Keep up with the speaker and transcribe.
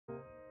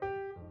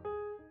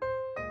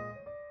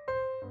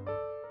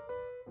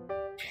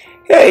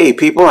Hey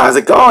people, how's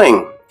it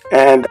going?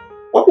 And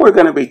what we're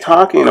going to be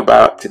talking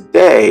about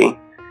today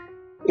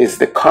is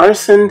the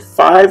Carson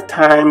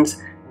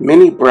 5x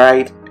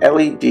MiniBrite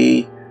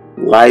LED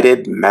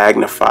lighted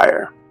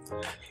magnifier.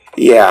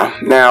 Yeah,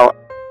 now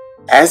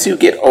as you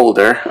get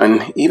older,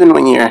 and even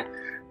when you're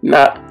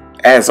not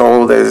as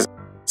old as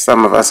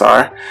some of us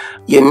are,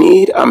 you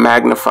need a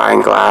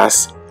magnifying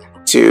glass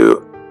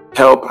to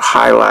help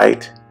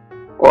highlight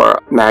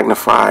or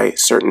magnify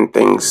certain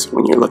things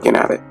when you're looking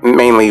at it.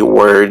 Mainly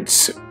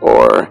words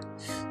or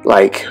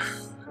like,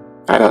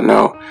 I don't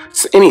know,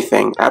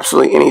 anything,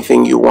 absolutely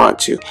anything you want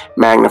to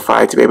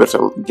magnify to be able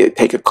to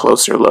take a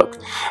closer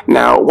look.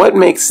 Now, what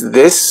makes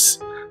this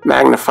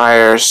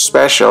magnifier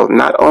special,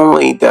 not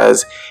only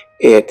does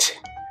it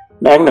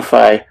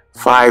magnify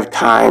 5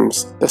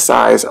 times the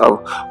size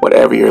of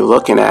whatever you're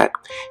looking at,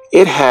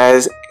 it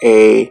has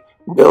a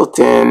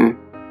built-in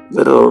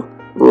little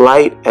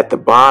light at the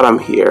bottom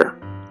here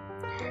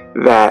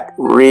that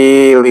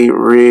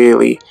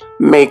really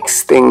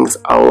makes things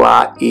a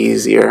lot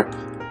easier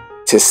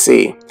to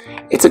see.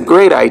 It's a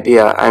great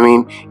idea. I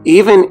mean,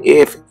 even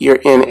if you're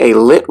in a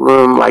lit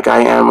room like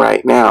I am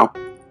right now,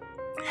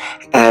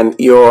 and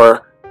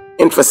you're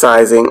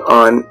emphasizing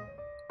on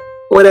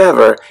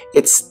whatever,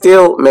 it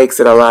still makes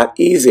it a lot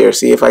easier.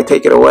 See, if I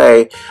take it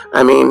away,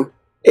 I mean,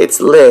 it's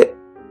lit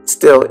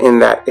still in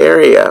that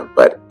area,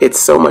 but it's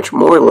so much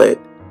more lit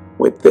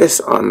with this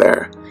on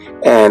there.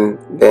 And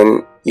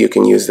then you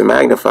can use the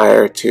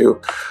magnifier to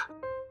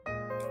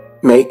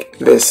make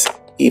this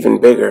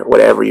even bigger,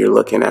 whatever you're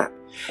looking at.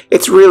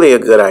 It's really a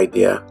good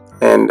idea.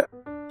 And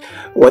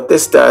what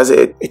this does,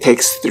 it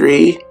takes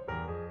 3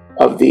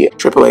 of the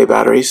AAA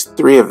batteries,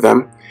 3 of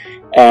them,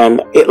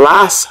 and it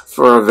lasts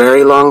for a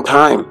very long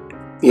time.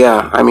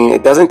 Yeah, I mean,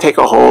 it doesn't take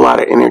a whole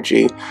lot of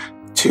energy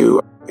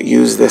to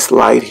use this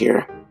light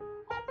here.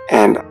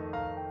 And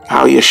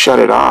how you shut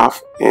it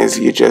off is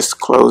you just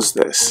close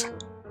this.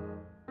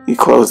 You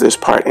close this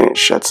part and it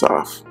shuts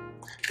off.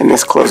 And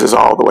this closes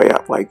all the way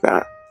up like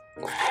that.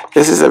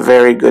 This is a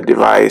very good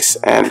device,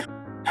 and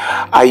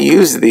I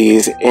use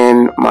these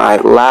in my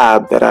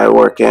lab that I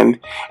work in,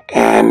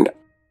 and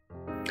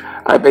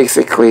I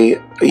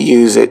basically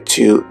use it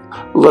to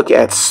look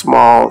at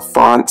small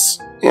fonts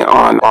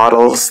on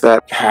bottles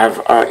that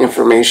have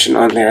information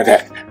on there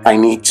that I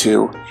need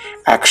to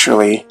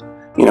actually,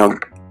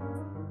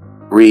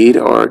 read,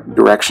 or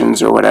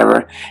directions or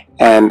whatever,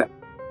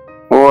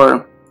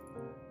 or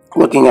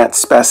looking at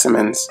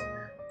specimens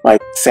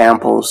like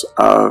samples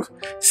of,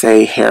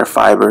 say, hair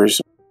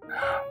fibers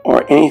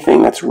or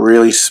anything that's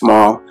really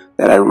small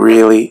that I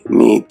really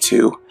need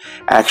to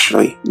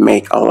actually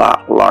make a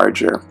lot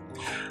larger.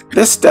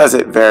 This does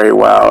it very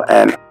well,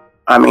 and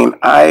I mean,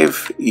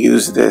 I've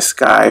used this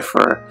guy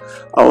for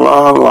a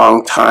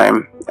long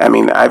time. I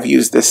mean, I've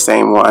used this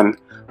same one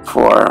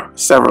for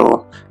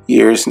several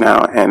years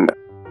now, and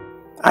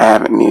I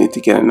haven't needed to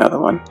get another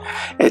one.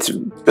 It's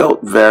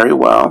built very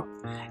well.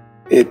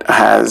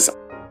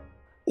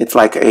 It's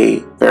like a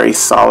very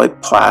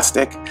solid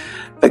plastic.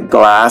 The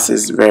glass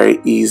is very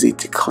easy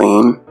to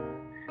clean,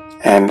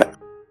 and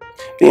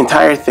the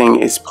entire thing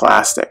is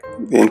plastic,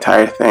 the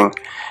entire thing,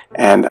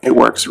 and it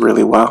works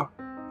really well.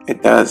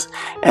 It does.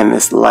 And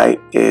this light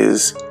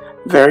is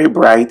very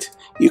bright.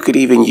 You could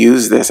even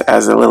use this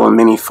as a little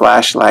mini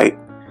flashlight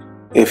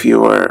if you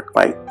were,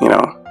 like,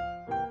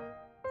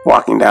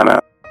 walking down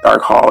a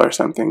dark hall or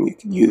something. You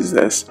could use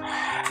this.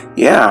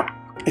 Yeah,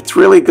 it's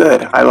really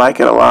good. I like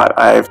it a lot.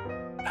 I've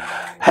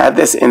had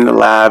this in the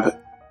lab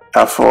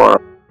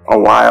for a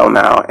while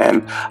now,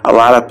 and a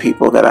lot of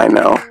people that I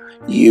know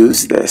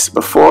use this.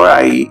 Before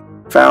I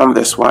found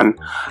this one,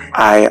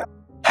 I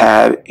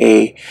had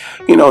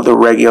the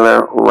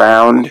regular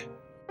round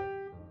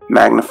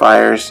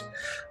magnifiers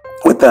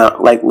with the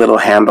little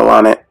handle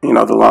on it,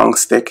 the long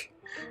stick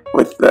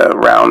with the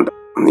round,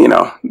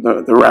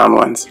 the round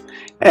ones,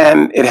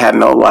 and it had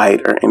no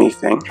light or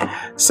anything.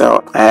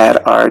 So I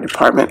had our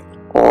department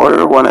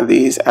order one of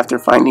these after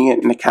finding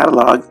it in the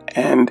catalog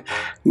and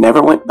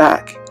never went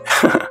back.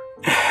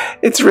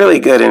 It's really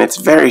good, and it's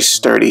very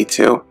sturdy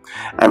too.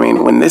 I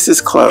mean, when this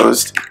is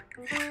closed,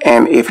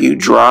 and if you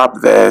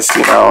drop this,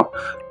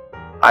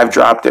 I've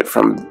dropped it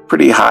from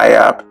pretty high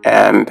up,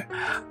 and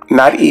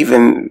not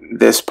even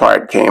this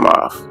part came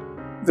off.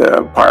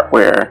 The part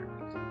where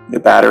the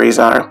batteries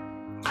are,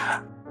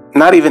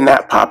 not even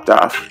that popped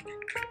off.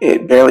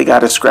 It barely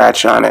got a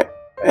scratch on it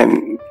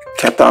and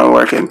kept on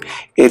working.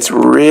 It's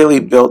really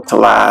built to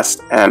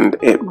last, and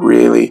it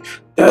really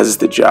does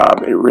the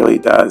job. It really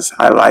does.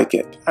 I like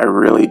it. I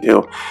really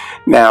do.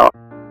 Now,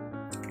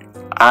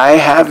 I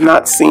have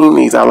not seen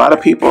these. A lot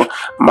of people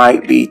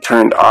might be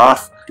turned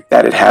off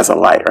that it has a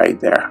light right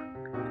there.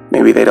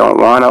 Maybe they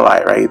don't want a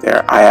light right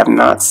there. I have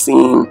not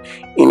seen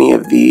any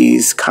of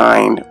these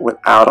kind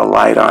without a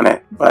light on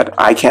it, but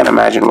I can't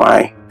imagine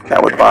why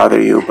that would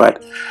bother you.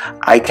 But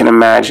I can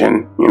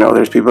imagine,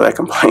 there's people that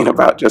complain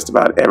about just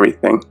about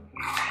everything.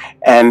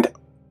 And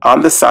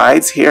on the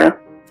sides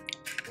here,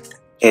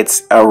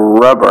 it's a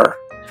rubber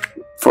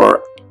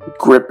for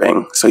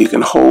gripping. So you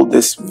can hold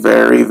this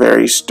very,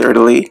 very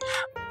sturdily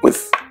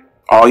with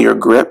all your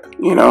grip,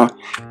 you know,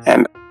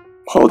 and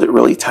hold it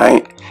really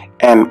tight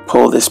and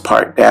pull this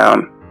part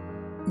down.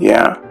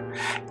 Yeah.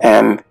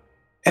 And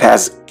it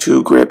has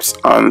 2 grips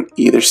on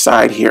either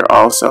side here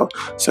also.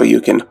 So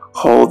you can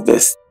hold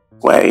this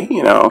way,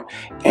 you know,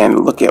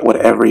 and look at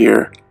whatever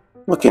you're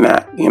looking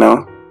at, you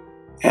know,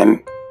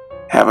 and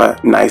have a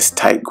nice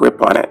tight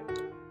grip on it.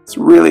 It's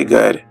really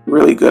good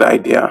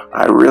idea.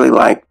 I really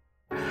like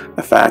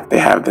the fact they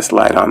have this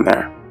light on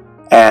there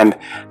and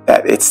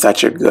that it's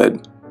such a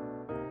good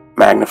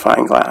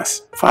magnifying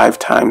glass, 5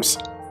 times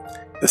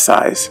the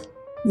size.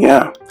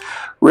 Yeah,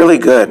 really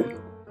good.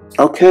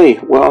 Okay,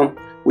 well,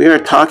 we are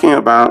talking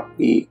about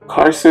the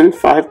Carson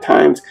 5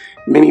 times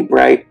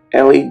MiniBrite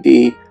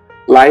LED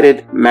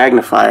lighted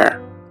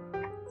magnifier.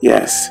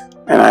 Yes,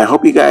 and I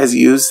hope you guys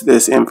use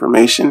this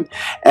information,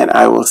 and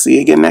I will see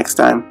you again next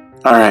time.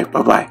 All right,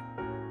 bye-bye.